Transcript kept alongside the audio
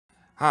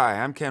Hi,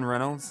 I'm Ken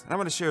Reynolds, and I'm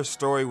going to share a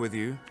story with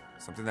you,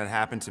 something that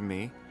happened to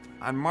me.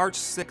 On March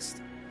 6th,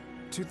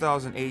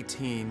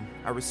 2018,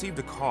 I received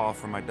a call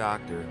from my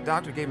doctor. The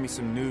doctor gave me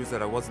some news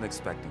that I wasn't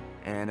expecting,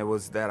 and it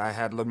was that I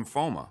had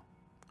lymphoma,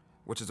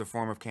 which is a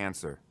form of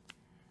cancer.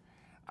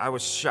 I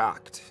was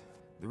shocked.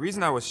 The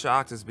reason I was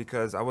shocked is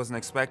because I wasn't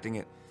expecting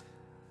it.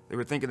 They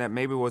were thinking that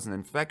maybe it was an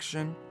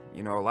infection.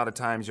 You know, a lot of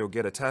times you'll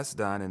get a test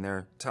done and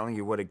they're telling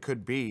you what it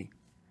could be.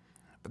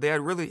 But they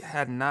really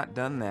had not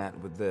done that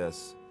with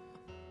this.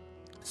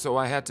 So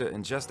I had to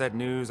ingest that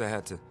news. I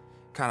had to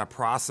kind of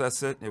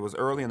process it. It was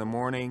early in the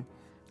morning.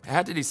 I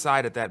had to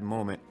decide at that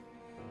moment,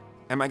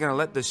 am I going to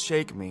let this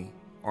shake me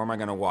or am I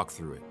going to walk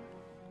through it?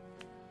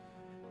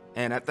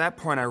 And at that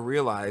point I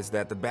realized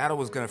that the battle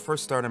was going to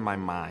first start in my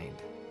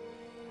mind.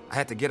 I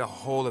had to get a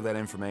hold of that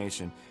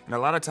information. And a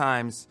lot of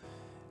times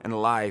in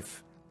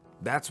life,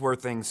 that's where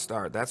things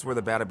start. That's where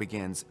the battle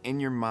begins, in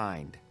your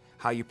mind,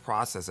 how you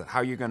process it, how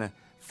you're going to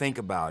think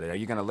about it. Are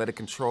you going to let it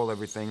control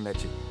everything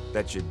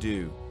that you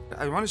do?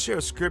 I want to share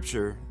a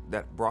scripture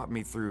that brought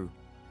me through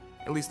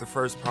at least the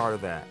first part of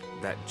that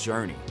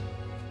journey,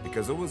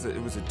 because it was a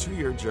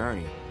 2-year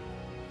journey,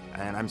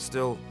 and I'm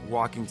still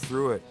walking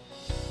through it.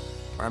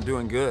 I'm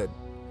doing good.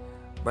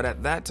 But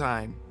at that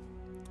time,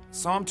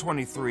 Psalm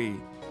 23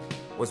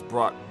 was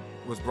brought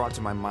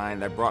to my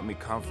mind. That brought me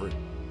comfort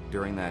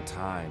during that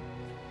time.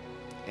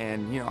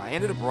 And I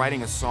ended up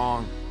writing a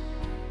song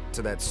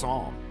to that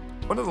psalm.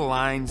 One of the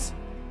lines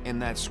in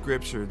that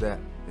scripture that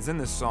is in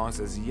this song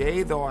says,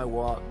 "Yea, though I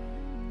walk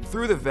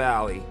through the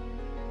valley,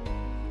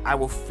 I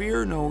will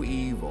fear no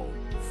evil,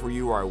 for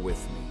you are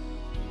with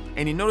me."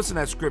 And you notice in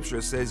that scripture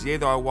it says, "Yea,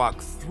 though I walk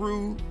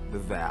through the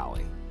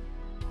valley."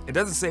 It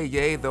doesn't say,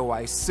 "Yea, though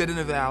I sit in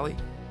the valley."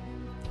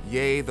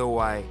 "Yea, though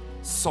I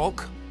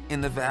sulk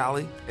in the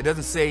valley." It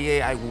doesn't say,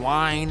 "Yea, I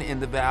whine in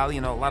the valley."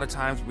 A lot of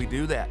times we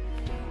do that.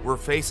 We're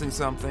facing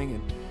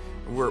something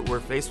and we're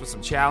faced with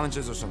some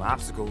challenges or some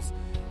obstacles,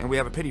 and we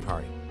have a pity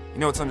party.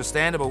 It's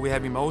understandable. We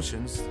have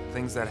emotions,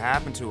 things that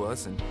happen to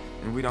us, and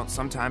we don't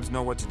sometimes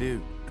know what to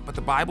do. But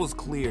the Bible is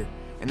clear.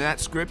 And in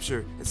that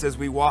scripture, it says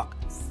we walk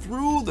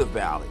through the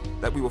valley,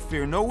 that we will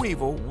fear no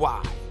evil.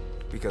 Why?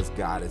 Because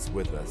God is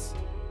with us.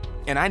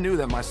 And I knew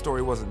that my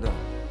story wasn't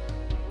done.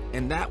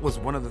 And that was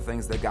one of the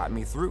things that got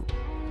me through,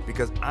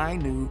 because I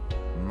knew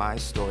my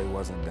story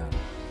wasn't done.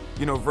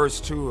 Verse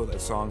 2 of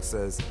that song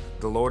says,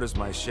 "The Lord is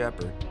my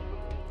shepherd,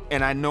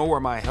 and I know where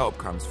my help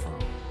comes from.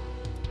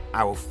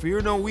 I will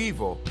fear no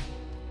evil,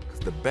 because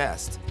the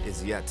best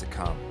is yet to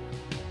come."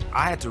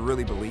 I had to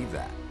really believe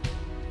that.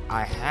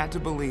 I had to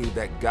believe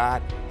that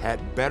God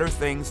had better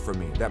things for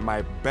me, that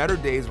my better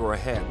days were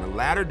ahead. The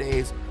latter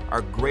days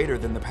are greater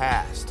than the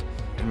past.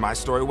 And my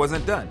story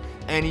wasn't done.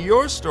 And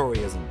your story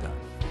isn't done.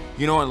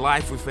 In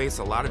life we face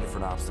a lot of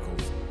different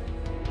obstacles.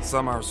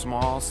 Some are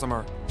small, some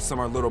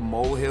are little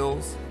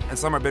molehills, and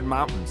some are big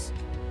mountains.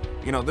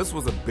 This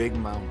was a big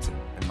mountain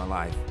in my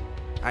life.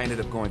 I ended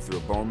up going through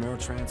a bone marrow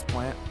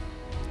transplant.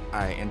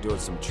 I endured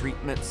some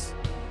treatments.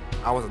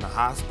 I was in the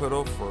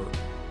hospital for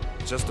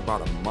just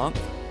about a month.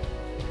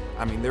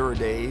 There were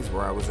days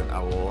where I was in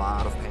a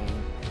lot of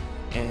pain.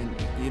 And,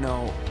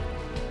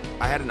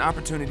 I had an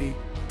opportunity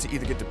to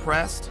either get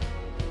depressed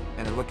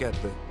and to look at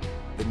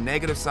the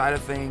negative side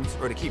of things,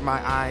 or to keep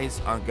my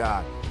eyes on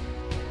God.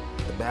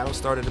 The battle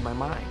started in my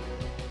mind.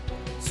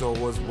 So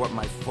it was what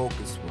my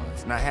focus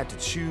was. And I had to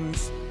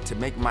choose to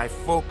make my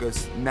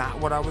focus not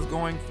what I was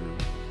going through,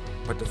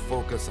 but to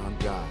focus on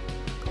God.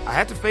 I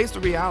had to face the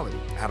reality.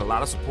 I had a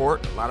lot of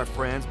support, a lot of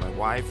friends, my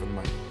wife and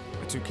my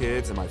 2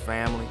 kids and my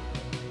family.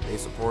 They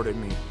supported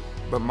me.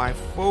 But my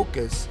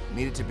focus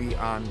needed to be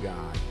on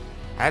God.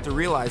 I had to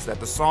realize that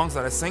the songs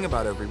that I sing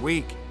about every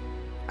week,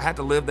 I had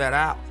to live that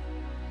out.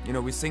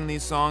 We sing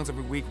these songs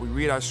every week. We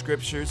read our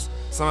scriptures.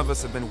 Some of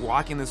us have been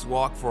walking this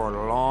walk for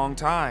a long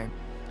time.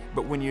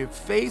 But when you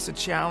face a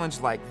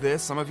challenge like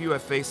this, some of you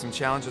have faced some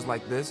challenges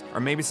like this, or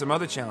maybe some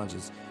other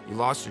challenges. You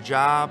lost your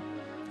job,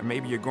 or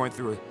maybe you're going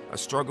through a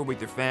struggle with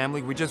your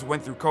family. We just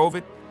went through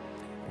COVID.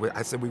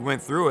 I said we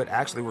went through it.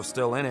 Actually, we're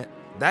still in it.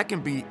 That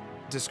can be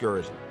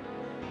discouraging.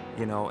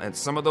 And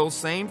some of those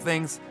same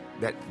things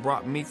that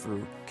brought me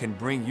through can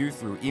bring you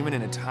through, even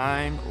in a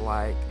time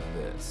like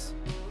this.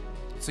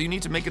 So you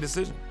need to make a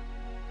decision.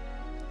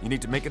 You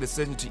need to make a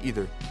decision to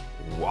either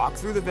walk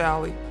through the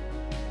valley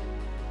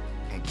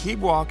and keep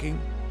walking,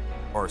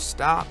 or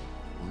stop,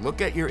 look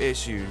at your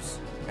issues,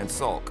 and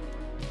sulk.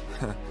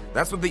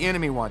 That's what the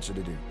enemy wants you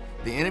to do.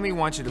 The enemy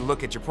wants you to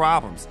look at your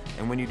problems,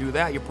 and when you do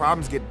that, your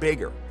problems get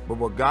bigger. But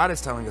what God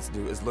is telling us to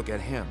do is look at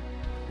Him.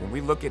 When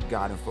we look at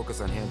God and focus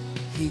on Him,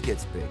 He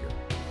gets bigger.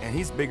 And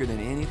He's bigger than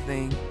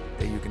anything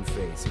that you can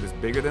face. He was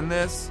bigger than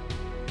this,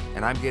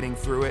 and I'm getting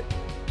through it,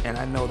 and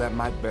I know that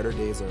my better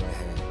days are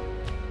ahead.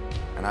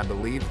 And I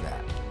believe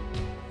that.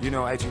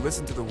 As you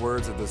listen to the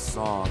words of this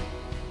song,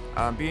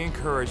 be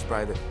encouraged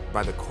by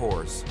the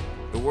chorus.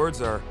 The words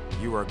are,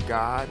 "You are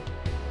God,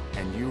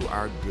 and you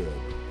are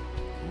good.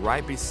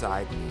 Right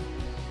beside me,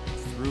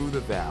 through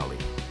the valley.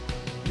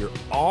 You're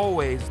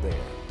always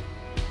there.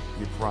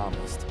 You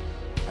promised,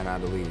 and I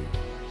believe."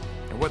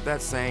 And what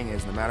that's saying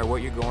is, no matter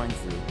what you're going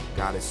through,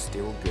 God is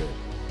still good.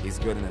 He's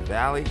good in the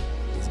valley,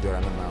 He's good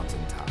on the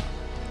mountaintop.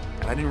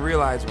 And I didn't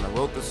realize when I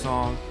wrote the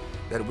song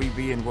that we'd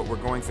be in what we're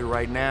going through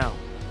right now.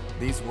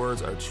 These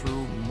words are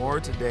true more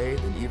today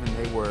than even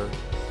they were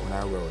when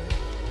I wrote it.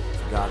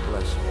 So God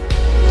bless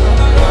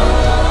you.